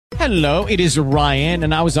Hello, it is Ryan,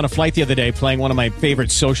 and I was on a flight the other day playing one of my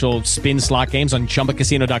favorite social spin slot games on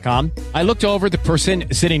ChumbaCasino.com. I looked over at the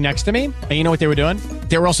person sitting next to me, and you know what they were doing?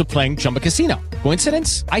 They were also playing Chumba Casino.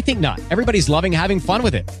 Coincidence? I think not. Everybody's loving having fun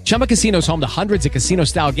with it. Chumba Casino is home to hundreds of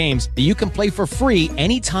casino-style games that you can play for free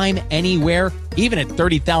anytime, anywhere, even at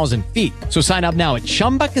 30,000 feet. So sign up now at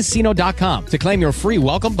ChumbaCasino.com to claim your free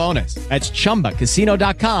welcome bonus. That's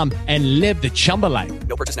ChumbaCasino.com and live the Chumba life.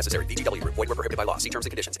 No purchase necessary. VGW. Void were prohibited by law. See terms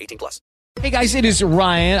and conditions. 18+. Hey guys, it is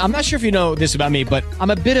Ryan. I'm not sure if you know this about me, but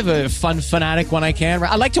I'm a bit of a fun fanatic when I can.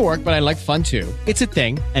 I like to work, but I like fun too. It's a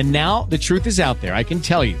thing. And now the truth is out there. I can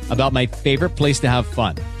tell you about my favorite place to have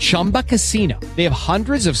fun. Chumba Casino. They have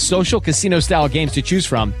hundreds of social casino style games to choose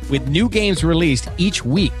from with new games released each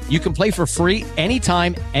week. You can play for free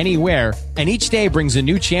anytime, anywhere. And each day brings a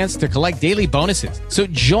new chance to collect daily bonuses. So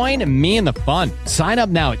join me in the fun. Sign up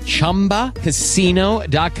now at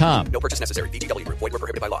ChumbaCasino.com. No purchase necessary. VGW. Void were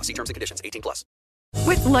prohibited by law. See terms and conditions. 18+.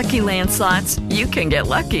 With Lucky Land Slots, you can get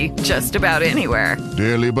lucky just about anywhere.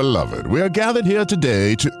 Dearly beloved, we are gathered here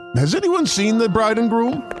today to... Has anyone seen the bride and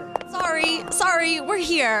groom? Sorry, we're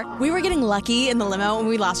here. We were getting lucky in the limo and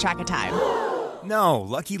we lost track of time. No,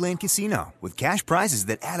 Lucky Land Casino, with cash prizes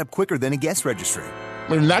that add up quicker than a guest registry.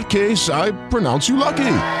 In that case, I pronounce you lucky.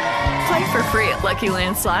 Play for free at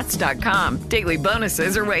LuckyLandSlots.com. Daily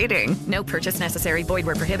bonuses are waiting. No purchase necessary. Void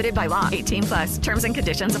where prohibited by law. 18+. Terms and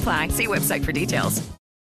conditions apply. See website for details.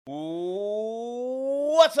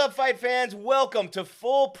 What's up, fight fans? Welcome to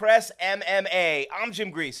Full Press MMA. I'm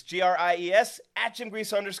Jim Grease, Gries, at Jim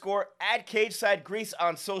Grease _ at Cageside Grease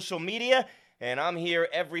on social media. And I'm here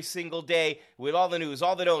every single day with all the news,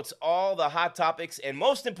 all the notes, all the hot topics, and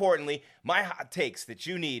most importantly, my hot takes that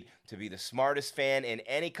you need to be the smartest fan in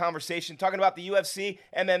any conversation. Talking about the UFC,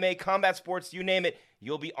 MMA, combat sports, you name it,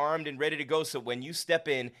 you'll be armed and ready to go. So when you step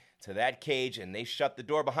in to that cage and they shut the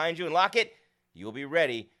door behind you and lock it, you'll be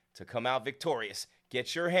ready to come out victorious.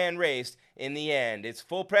 Get your hand raised in the end. It's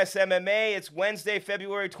Full Press MMA. It's Wednesday,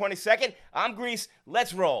 February 22nd. I'm Grease.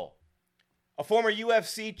 Let's roll. A former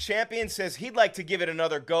UFC champion says he'd like to give it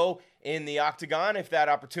another go in the octagon if that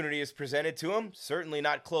opportunity is presented to him. Certainly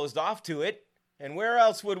not closed off to it. And where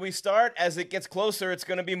else would we start? As it gets closer, it's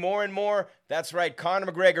going to be more and more. That's right, Conor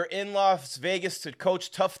McGregor in Las Vegas to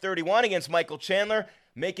coach Tough 31 against Michael Chandler,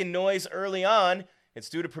 making noise early on. It's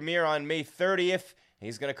due to premiere on May 30th.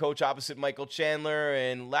 He's going to coach opposite Michael Chandler,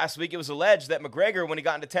 and last week it was alleged that McGregor, when he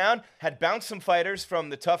got into town, had bounced some fighters from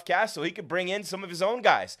the Tough cast so he could bring in some of his own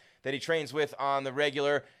guys that he trains with on the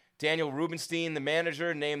regular. Daniel Rubenstein, the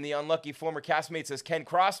manager, named the unlucky former castmates as Ken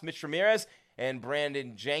Cross, Mitch Ramirez, and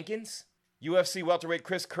Brandon Jenkins. UFC welterweight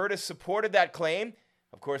Chris Curtis supported that claim.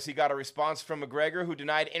 Of course, he got a response from McGregor, who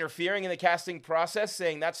denied interfering in the casting process,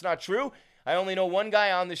 saying that's not true. I only know one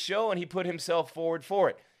guy on the show, and he put himself forward for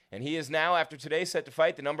it. And he is now, after today, set to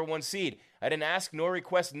fight the number one seed. I didn't ask nor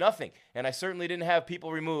request nothing, and I certainly didn't have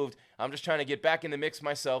people removed. I'm just trying to get back in the mix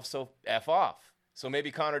myself, so F off. So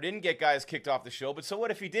maybe Conor didn't get guys kicked off the show, but so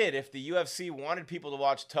what if he did? If the UFC wanted people to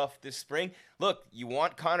watch Tough this spring, look, you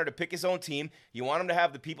want Conor to pick his own team. You want him to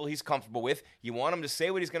have the people he's comfortable with. You want him to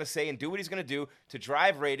say what he's going to say and do what he's going to do to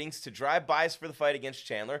drive ratings, to drive buys for the fight against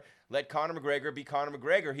Chandler. Let Conor McGregor be Conor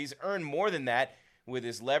McGregor. He's earned more than that with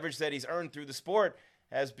his leverage that he's earned through the sport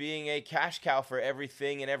as being a cash cow for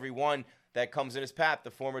everything and everyone that comes in his path.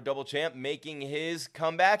 The former double champ making his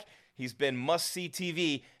comeback. He's been must-see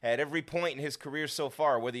TV at every point in his career so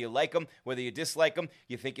far. Whether you like him, whether you dislike him,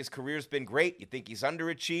 you think his career's been great, you think he's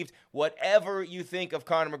underachieved, whatever you think of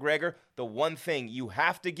Conor McGregor, the one thing you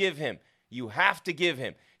have to give him,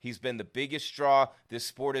 he's been the biggest draw this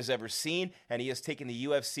sport has ever seen, and he has taken the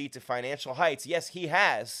UFC to financial heights. Yes, he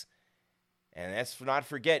has. And let's not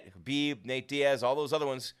forget, Khabib, Nate Diaz, all those other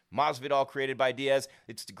ones, Masvidal created by Diaz.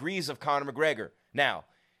 It's degrees of Conor McGregor. Now,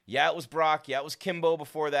 yeah, it was Brock. Yeah, it was Kimbo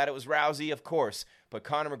before that. It was Rousey, of course. But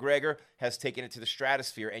Conor McGregor has taken it to the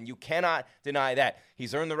stratosphere, and you cannot deny that.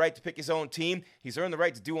 He's earned the right to pick his own team. He's earned the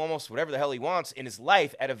right to do almost whatever the hell he wants in his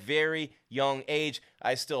life at a very young age.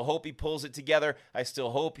 I still hope he pulls it together. I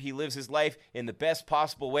still hope he lives his life in the best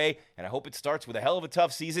possible way, and I hope it starts with a hell of a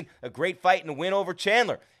tough season, a great fight, and a win over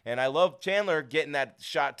Chandler. And I love Chandler getting that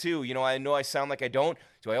shot, too. You know I sound like I don't.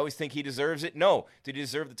 Do I always think he deserves it? No. Did he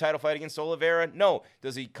deserve the title fight against Oliveira? No.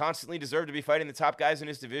 Does he constantly deserve to be fighting the top guys in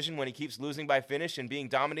his division when he keeps losing by finish and being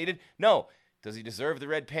dominated? No. Does he deserve the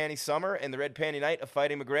red panty summer and the red panty night of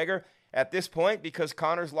fighting McGregor? at this point, because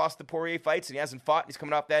Conor's lost the Poirier fights and he hasn't fought, he's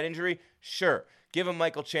coming off that injury, sure. Give him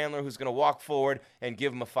Michael Chandler, who's going to walk forward and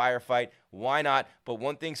give him a firefight. Why not? But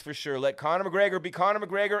one thing's for sure, let Conor McGregor be Conor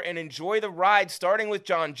McGregor and enjoy the ride, starting with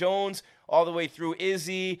John Jones all the way through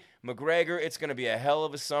Izzy, McGregor. It's going to be a hell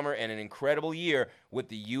of a summer and an incredible year with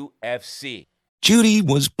the UFC. Judy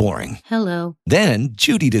was boring. Hello. Then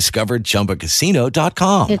Judy discovered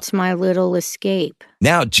ChumbaCasino.com. It's my little escape.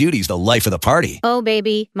 Now Judy's the life of the party. Oh,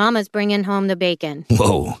 baby, mama's bringing home the bacon.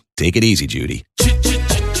 Whoa, take it easy, Judy.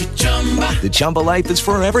 The Chumba life is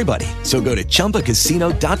for everybody. So go to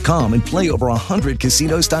ChumbaCasino.com and play over 100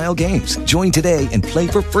 casino-style games. Join today and play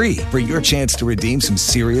for free for your chance to redeem some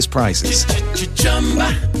serious prizes.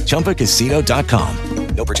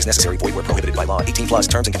 ChumbaCasino.com. No purchase necessary. Void where prohibited by law. 18 plus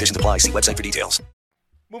terms and conditions apply. See website for details.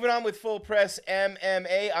 Moving on with Full Press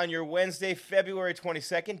MMA on your Wednesday, February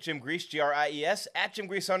 22nd. Jim Grease, G-R-I-E-S, at Jim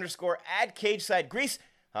Grease _ at Cageside Grease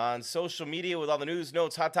on social media with all the news,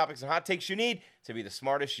 notes, hot topics, and hot takes you need to be the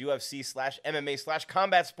smartest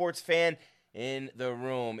UFC/MMA/combat sports fan in the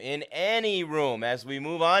room, in any room. As we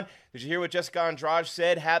move on, did you hear what Jessica Andrade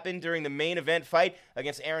said happened during the main event fight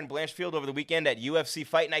against Erin Blanchfield over the weekend at UFC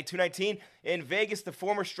Fight Night 219 in Vegas? The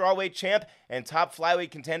former strawweight champ and top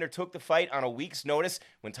flyweight contender took the fight on a week's notice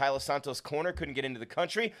when Tyler Santos' corner couldn't get into the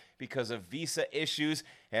country because of visa issues,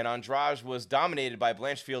 and Andrade was dominated by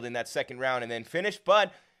Blanchfield in that second round and then finished.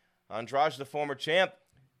 But Andrade, the former champ,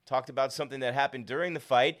 talked about something that happened during the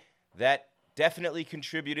fight that definitely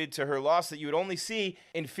contributed to her loss that you would only see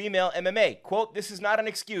in female MMA. Quote, "This is not an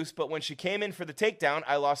excuse, but when she came in for the takedown,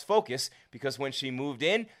 I lost focus because when she moved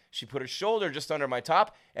in, she put her shoulder just under my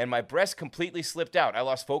top and my breast completely slipped out. I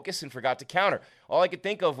lost focus and forgot to counter. All I could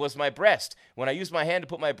think of was my breast. When I used my hand to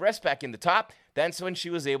put my breast back in the top, that's when she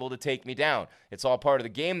was able to take me down. It's all part of the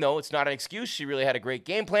game, though. It's not an excuse. She really had a great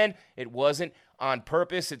game plan. It wasn't on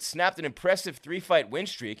purpose. It snapped an impressive 3-fight win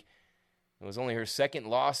streak. It was only her second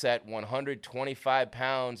loss at 125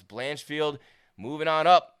 pounds. Blanchfield moving on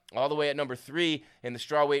up all the way at number 3 in the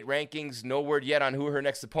strawweight rankings. No word yet on who her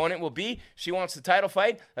next opponent will be. She wants the title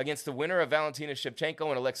fight against the winner of Valentina Shevchenko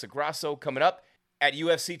and Alexa Grasso coming up at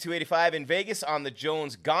UFC 285 in Vegas on the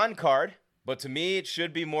Jones Gone card. But to me, it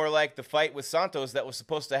should be more like the fight with Santos that was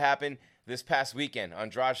supposed to happen this past weekend.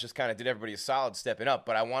 Andrade just kind of did everybody a solid stepping up.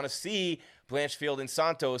 But I want to see Blanchfield and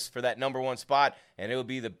Santos for that number 1 spot, and it will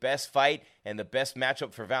be the best fight and the best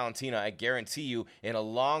matchup for Valentina, I guarantee you, in a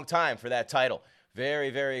long time for that title. Very,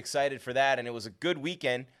 very excited for that, and it was a good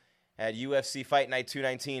weekend at UFC Fight Night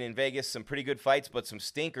 219 in Vegas. Some pretty good fights, but some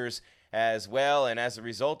stinkers as well, and as a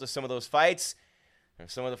result of some of those fights,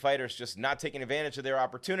 some of the fighters just not taking advantage of their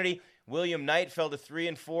opportunity. William Knight fell to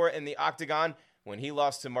 3-4 in the octagon when he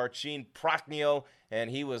lost to Marcin Prachnio, and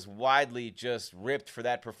he was widely just ripped for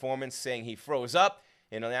that performance, saying he froze up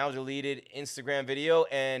in a now-deleted Instagram video.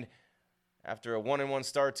 And after a 1-1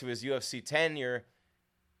 start to his UFC tenure,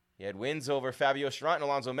 he had wins over Fabio Cherant and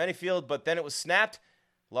Alonzo Menifield, but then it was snapped.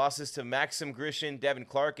 Losses to Maxim Grishin, Devin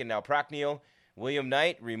Clark, and now Prachnio. William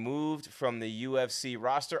Knight removed from the UFC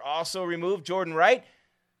roster. Also removed Jordan Wright.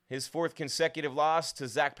 His 4th consecutive loss to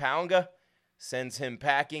Zach Paunga sends him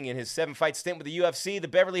packing in his 7-fight stint with the UFC. The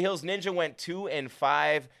Beverly Hills Ninja went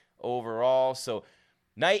 2-5 overall. So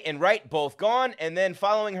Knight and Wright both gone. And then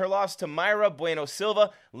following her loss to Mayra Bueno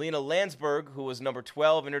Silva, Lena Landsberg, who was number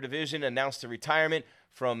 12 in her division, announced a retirement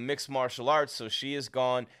from mixed martial arts. So she is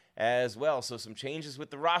gone as well. So some changes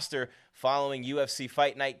with the roster following UFC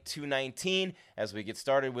Fight Night 219 as we get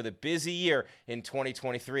started with a busy year in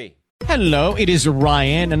 2023. Hello, it is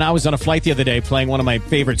Ryan, and I was on a flight the other day playing one of my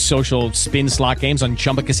favorite social spin slot games on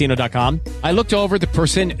ChumbaCasino.com. I looked over at the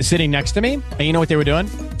person sitting next to me, and you know what they were doing?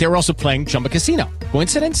 They were also playing Chumba Casino.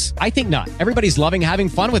 Coincidence? I think not. Everybody's loving having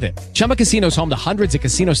fun with it. Chumba Casino is home to hundreds of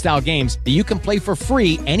casino-style games that you can play for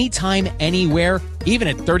free anytime, anywhere, even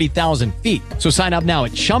at 30,000 feet. So sign up now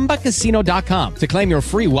at ChumbaCasino.com to claim your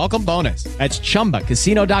free welcome bonus. That's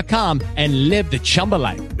ChumbaCasino.com and live the Chumba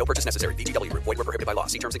life. No purchase necessary. VGW. Void where prohibited by law.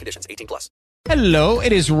 See terms and conditions. 18 plus. Hello,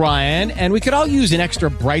 it is Ryan, and we could all use an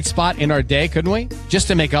extra bright spot in our day, couldn't we? Just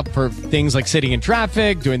to make up for things like sitting in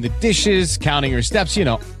traffic, doing the dishes, counting your steps, you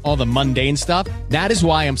know, all the mundane stuff. That is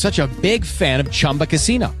why I'm such a big fan of Chumba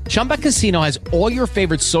Casino. Chumba Casino has all your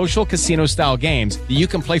favorite social casino-style games that you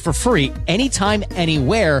can play for free anytime,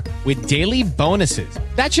 anywhere with daily bonuses.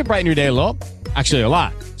 That should brighten your day a little. Actually, a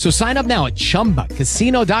lot. So sign up now at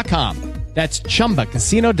ChumbaCasino.com. That's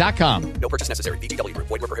ChumbaCasino.com. No purchase necessary. VGW. Void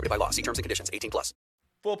where prohibited by law. See terms and conditions. 18 plus.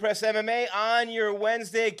 Full Press MMA on your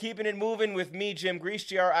Wednesday, keeping it moving with me, Jim Grease,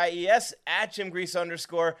 G-R-I-E-S, at Jim Grease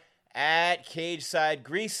 _ at Cageside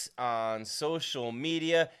Grease on social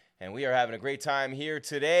media. And we are having a great time here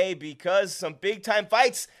today because some big-time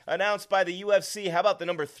fights announced by the UFC. How about the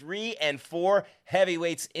number 3 and 4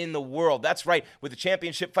 heavyweights in the world? That's right, with the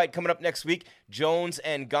championship fight coming up next week, Jones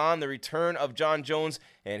and Gane, the return of John Jones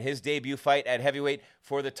and his debut fight at heavyweight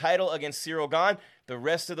for the title against Cyril Gane. The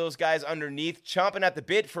rest of those guys underneath chomping at the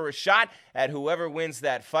bit for a shot at whoever wins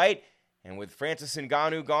that fight. And with Francis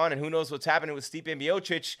Ngannou gone, and who knows what's happening with Stipe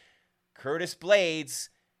Miocic, Curtis Blaydes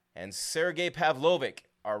and Sergey Pavlovich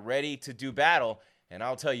are ready to do battle. And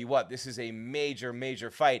I'll tell you what, this is a major,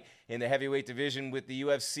 major fight in the heavyweight division with the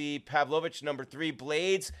UFC. Pavlovich, number 3,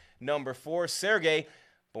 Blaydes, number 4, Sergey,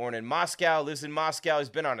 born in Moscow, lives in Moscow. He's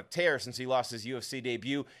been on a tear since he lost his UFC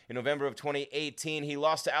debut in November of 2018. He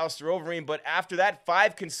lost to Alistair Overeem, but after that,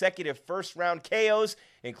 5 consecutive first-round KOs,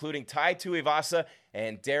 including Tai Tuivasa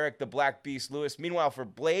and Derek the Black Beast Lewis. Meanwhile, for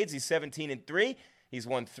Blaydes, he's 17-3. He's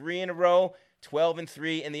won 3 in a row.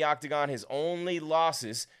 12-3 in the octagon. His only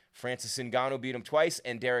losses, Francis Ngannou beat him twice,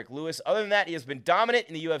 and Derek Lewis. Other than that, he has been dominant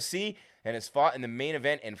in the UFC and has fought in the main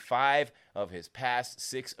event in 5 of his past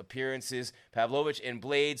 6 appearances. Pavlovich and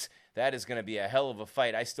Blaydes, that is going to be a hell of a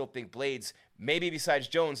fight. I still think Blaydes, maybe besides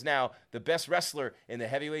Jones now, the best wrestler in the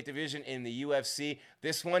heavyweight division in the UFC.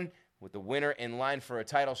 This one, with the winner in line for a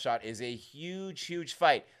title shot, is a huge, huge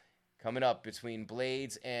fight coming up between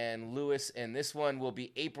Blaydes and Lewis, and this one will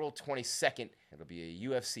be April 22nd. It'll be a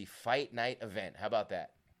UFC Fight Night event. How about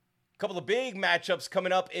that? A couple of big matchups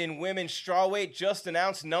coming up in women's strawweight. Just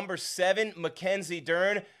announced number 7, Mackenzie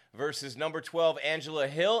Dern versus number 12, Angela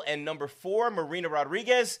Hill, and number 4, Marina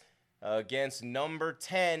Rodriguez against number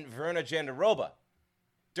 10, Verna Jandiroba.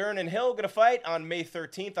 Dern and Hill going to fight on May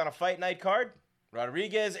 13th on a Fight Night card.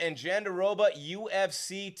 Rodriguez and Jandiroba,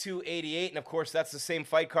 UFC 288. And, of course, that's the same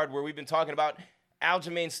fight card where we've been talking about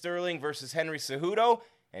Aljamain Sterling versus Henry Cejudo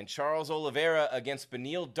and Charles Oliveira against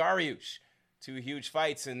Beneil Dariush. 2 huge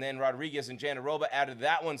fights, and then Rodriguez and Jandiroba added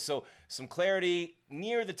that one. So some clarity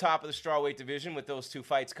near the top of the strawweight division with those 2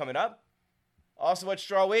 fights coming up. Also at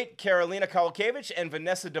strawweight, Karolina Kowalkiewicz and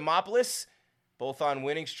Vanessa Demopoulos, both on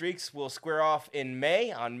winning streaks, will square off in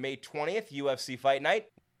May, on May 20th, UFC Fight Night.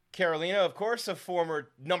 Karolina, of course, a former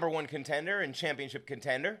number 1 contender and championship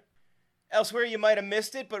contender. Elsewhere, you might have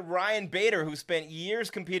missed it, but Ryan Bader, who spent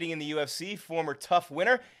years competing in the UFC, former TUF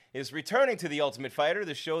winner, is returning to The Ultimate Fighter,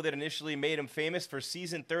 the show that initially made him famous for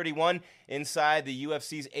Season 31 inside the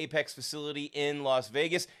UFC's Apex facility in Las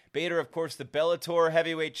Vegas. Bader, of course, the Bellator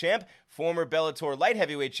heavyweight champ, former Bellator light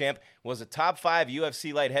heavyweight champ, was a top 5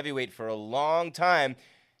 UFC light heavyweight for a long time,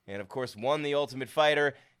 and, of course, won The Ultimate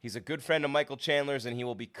Fighter. He's a good friend of Michael Chandler's, and he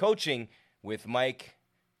will be coaching with Mike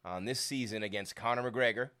on this season against Conor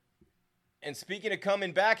McGregor. And speaking of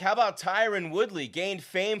coming back, how about Tyron Woodley? Gained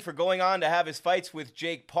fame for going on to have his fights with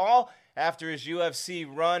Jake Paul after his UFC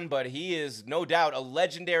run, but he is no doubt a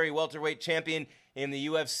legendary welterweight champion in the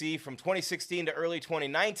UFC from 2016 to early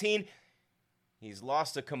 2019. He's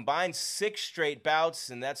lost a combined 6 straight bouts,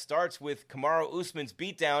 and that starts with Kamaru Usman's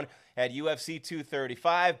beatdown at UFC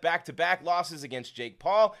 235. Back-to-back losses against Jake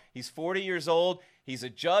Paul. He's 40 years old. He's a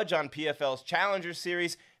judge on PFL's Challenger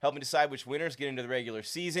Series, helping decide which winners get into the regular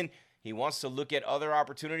season. He wants to look at other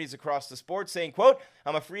opportunities across the sport, saying, quote,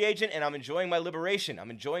 "I'm a free agent and I'm enjoying my liberation. I'm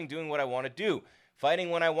enjoying doing what I want to do. Fighting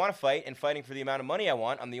when I want to fight and fighting for the amount of money I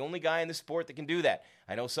want. I'm the only guy in the sport that can do that.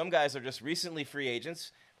 I know some guys are just recently free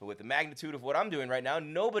agents, but with the magnitude of what I'm doing right now,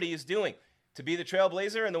 nobody is doing. To be the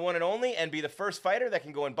trailblazer and the one and only and be the first fighter that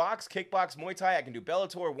can go in box, kickbox, Muay Thai, I can do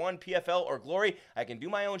Bellator, ONE, PFL, or Glory. I can do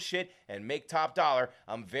my own shit and make top dollar.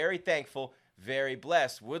 I'm very thankful, very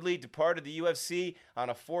blessed." Woodley departed the UFC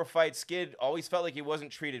on a 4-fight skid. Always felt like he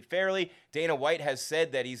wasn't treated fairly. Dana White has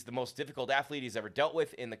said that he's the most difficult athlete he's ever dealt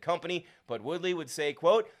with in the company. But Woodley would say,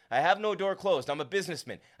 quote, "I have no door closed. I'm a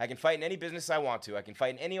businessman. I can fight in any business I want to. I can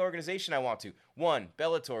fight in any organization I want to. ONE,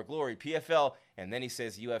 Bellator, Glory, PFL." And then he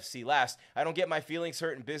says UFC last. "I don't get my feelings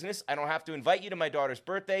hurt in business. I don't have to invite you to my daughter's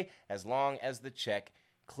birthday as long as the check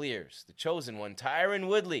clears." The chosen one, Tyron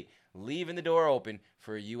Woodley, leaving the door open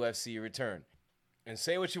for a UFC return. And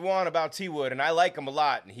say what you want about T-Wood, and I like him a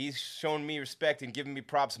lot, and he's shown me respect and given me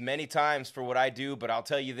props many times for what I do, but I'll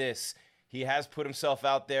tell you this, he has put himself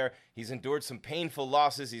out there. He's endured some painful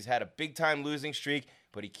losses. He's had a big-time losing streak,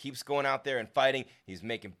 but he keeps going out there and fighting. He's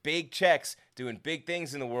making big checks, doing big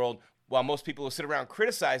things in the world, while most people who sit around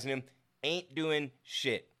criticizing him ain't doing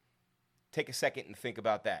shit. Take a second and think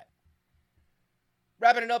about that.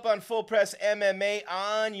 Wrapping it up on Full Press MMA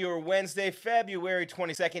on your Wednesday, February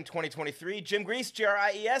 22nd, 2023. Jim Grease,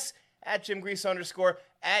 Gries, at @JimGrease_,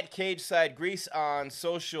 at CageSideGrease on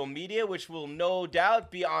social media, which will no doubt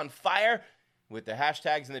be on fire with the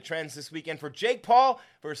hashtags and the trends this weekend for Jake Paul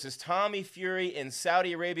versus Tommy Fury in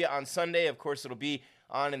Saudi Arabia on Sunday. Of course, it'll be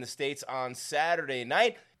on in the States on Saturday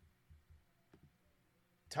night.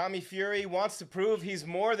 Tommy Fury wants to prove he's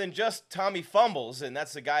more than just Tommy Fumbles, and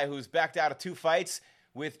that's the guy who's backed out of 2 fights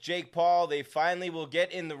with Jake Paul. They finally will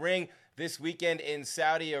get in the ring this weekend in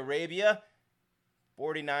Saudi Arabia.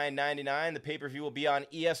 $49.99. The pay-per-view will be on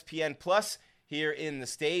ESPN Plus here in the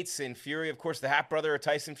States. And Fury, of course, the half-brother of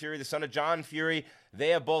Tyson Fury, the son of John Fury, they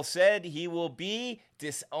have both said he will be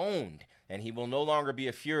disowned, and he will no longer be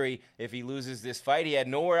a Fury if he loses this fight. He had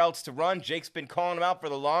nowhere else to run. Jake's been calling him out for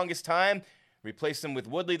the longest time. Replaced him with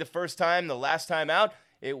Woodley the first time. The last time out,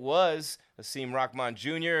 it was Asim Rahman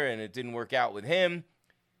Jr., and it didn't work out with him.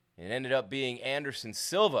 It ended up being Anderson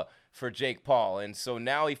Silva for Jake Paul. And so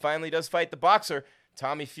now he finally does fight the boxer,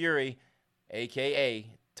 Tommy Fury,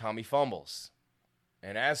 a.k.a. Tommy Fumbles.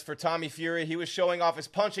 And as for Tommy Fury, he was showing off his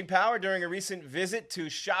punching power during a recent visit to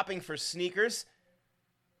shopping for sneakers.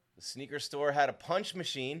 The sneaker store had a punch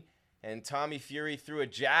machine, and Tommy Fury threw a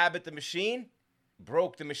jab at the machine,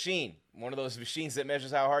 broke the machine. One of those machines that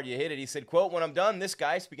measures how hard you hit it. He said, quote, "When I'm done, this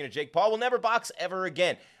guy," speaking of Jake Paul, "will never box ever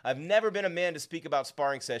again. I've never been a man to speak about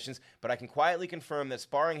sparring sessions, but I can quietly confirm that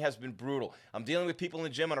sparring has been brutal. I'm dealing with people in the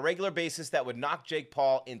gym on a regular basis that would knock Jake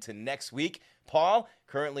Paul into next week." Paul,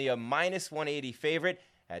 currently a minus 180 favorite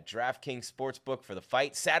at DraftKings Sportsbook for the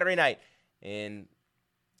fight Saturday night in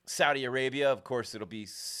Saudi Arabia. Of course, it'll be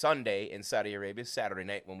Sunday in Saudi Arabia, Saturday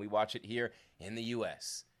night when we watch it here in the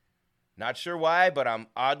U.S. Not sure why, but I'm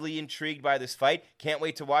oddly intrigued by this fight. Can't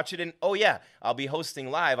wait to watch it. And, oh yeah, I'll be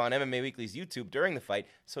hosting live on MMA Weekly's YouTube during the fight,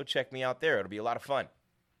 so check me out there. It'll be a lot of fun.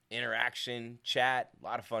 Interaction, chat, a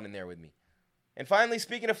lot of fun in there with me. And finally,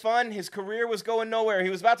 speaking of fun, his career was going nowhere. He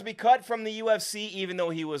was about to be cut from the UFC, even though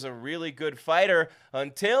he was a really good fighter,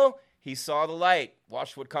 until he saw the light,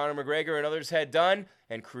 watched what Conor McGregor and others had done,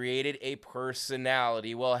 and created a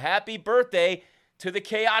personality. Well, happy birthday to the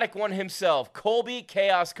chaotic one himself, Colby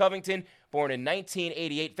Chaos Covington, born in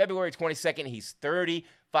 1988, February 22nd. He's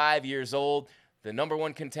 35 years old. The number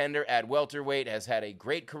one contender at welterweight, has had a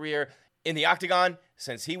great career in the octagon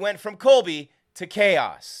since he went from Colby to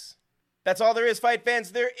Chaos. That's all there is, fight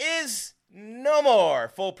fans. There is no more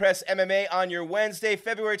Full Press MMA on your Wednesday,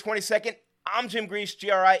 February 22nd. I'm Jim Grease,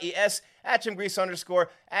 G-R-I-E-S, at Jim Grease _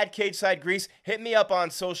 at Cageside Grease. Hit me up on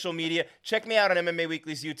social media. Check me out on MMA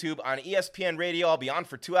Weekly's YouTube, on ESPN Radio. I'll be on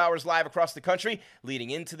for 2 hours live across the country, leading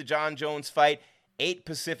into the John Jones fight, 8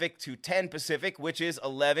 Pacific to 10 Pacific, which is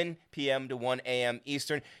 11 p.m. to 1 a.m.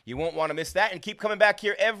 Eastern. You won't want to miss that, and keep coming back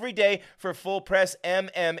here every day for Full Press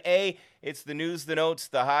MMA. It's the news, the notes,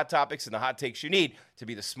 the hot topics, and the hot takes you need to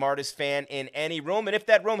be the smartest fan in any room. And if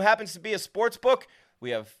that room happens to be a sports book,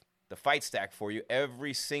 we have the fight stack for you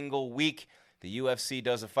every single week. The UFC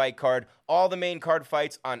does a fight card, all the main card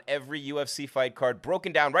fights on every UFC fight card,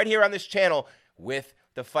 broken down right here on this channel with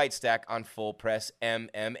the fight stack on Full Press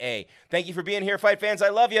MMA. Thank you for being here, fight fans. I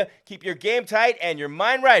love you. Keep your game tight and your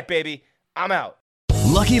mind right, baby. I'm out.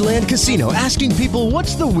 Lucky Land Casino, asking people,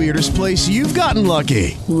 what's the weirdest place you've gotten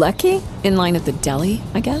lucky? Lucky? In line at the deli,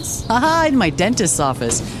 I guess? Aha, in my dentist's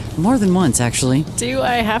office. More than once, actually. Do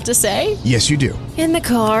I have to say? Yes, you do. In the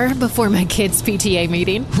car before my kids' PTA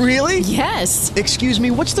meeting. Really? Yes. Excuse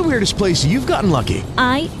me, what's the weirdest place you've gotten lucky?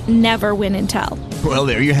 I never win and tell. Well,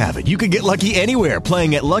 there you have it. You can get lucky anywhere,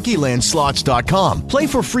 playing at LuckyLandSlots.com. Play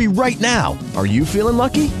for free right now. Are you feeling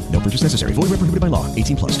lucky? No purchase necessary. Void where prohibited by law.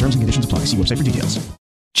 18+. Terms and conditions apply. See website for details.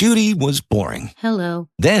 Judy was boring. Hello.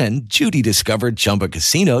 Then Judy discovered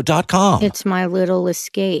ChumbaCasino.com. It's my little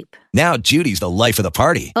escape. Now Judy's the life of the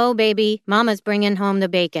party. Oh, baby, mama's bringing home the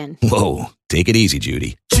bacon. Whoa, take it easy,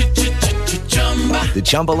 Judy. The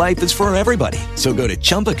Chumba life is for everybody. So go to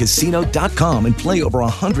ChumbaCasino.com and play over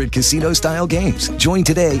 100 casino-style games. Join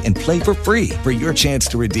today and play for free for your chance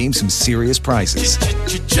to redeem some serious prizes.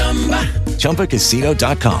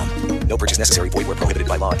 ChumbaCasino.com. No purchase necessary. Void where prohibited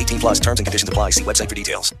by law. 18+. Terms and conditions apply. See website for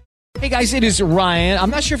details. Hey guys, it is Ryan. I'm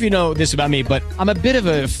not sure if you know this about me, but I'm a bit of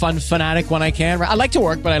a fun fanatic when I can. I like to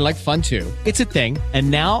work, but I like fun too. It's a thing. And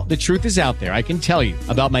now the truth is out there. I can tell you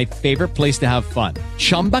about my favorite place to have fun.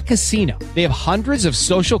 Chumba Casino. They have hundreds of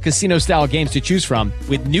social casino style games to choose from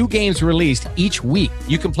with new games released each week.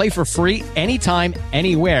 You can play for free anytime,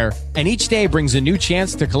 anywhere. And each day brings a new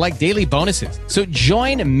chance to collect daily bonuses. So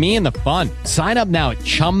join me in the fun. Sign up now at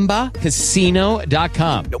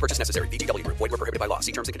ChumbaCasino.com. No purchase necessary. VGW. Void where prohibited by law.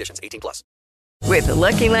 See terms and conditions. 18+. With the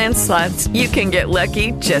Lucky Land Slots, you can get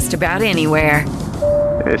lucky just about anywhere.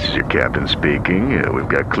 This is your captain speaking. We've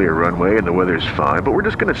got clear runway and the weather's fine, but we're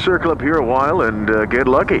just going to circle up here a while and get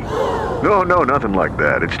lucky. No, nothing like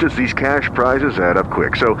that. It's just these cash prizes add up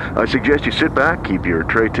quick. So I suggest you sit back, keep your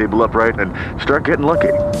tray table upright, and start getting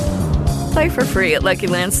lucky. Play for free at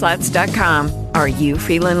LuckyLandSlots.com. Are you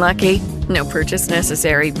feeling lucky? No purchase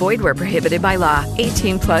necessary. Void where prohibited by law.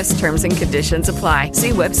 18 plus terms and conditions apply.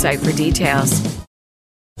 See website for details.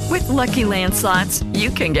 With Lucky Land Slots, you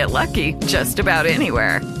can get lucky just about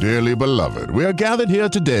anywhere. Dearly beloved, we are gathered here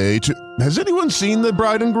today to... Has anyone seen the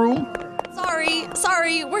bride and groom?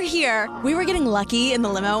 Sorry, we're here. We were getting lucky in the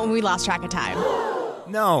limo and we lost track of time.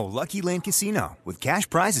 No, Lucky Land Casino, with cash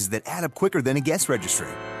prizes that add up quicker than a guest registry.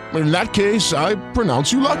 In that case, I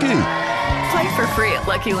pronounce you lucky. Play for free at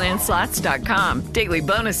LuckyLandSlots.com. Daily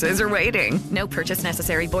bonuses are waiting. No purchase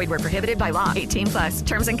necessary. Void where prohibited by law. 18 plus.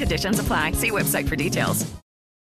 Terms and conditions apply. See website for details.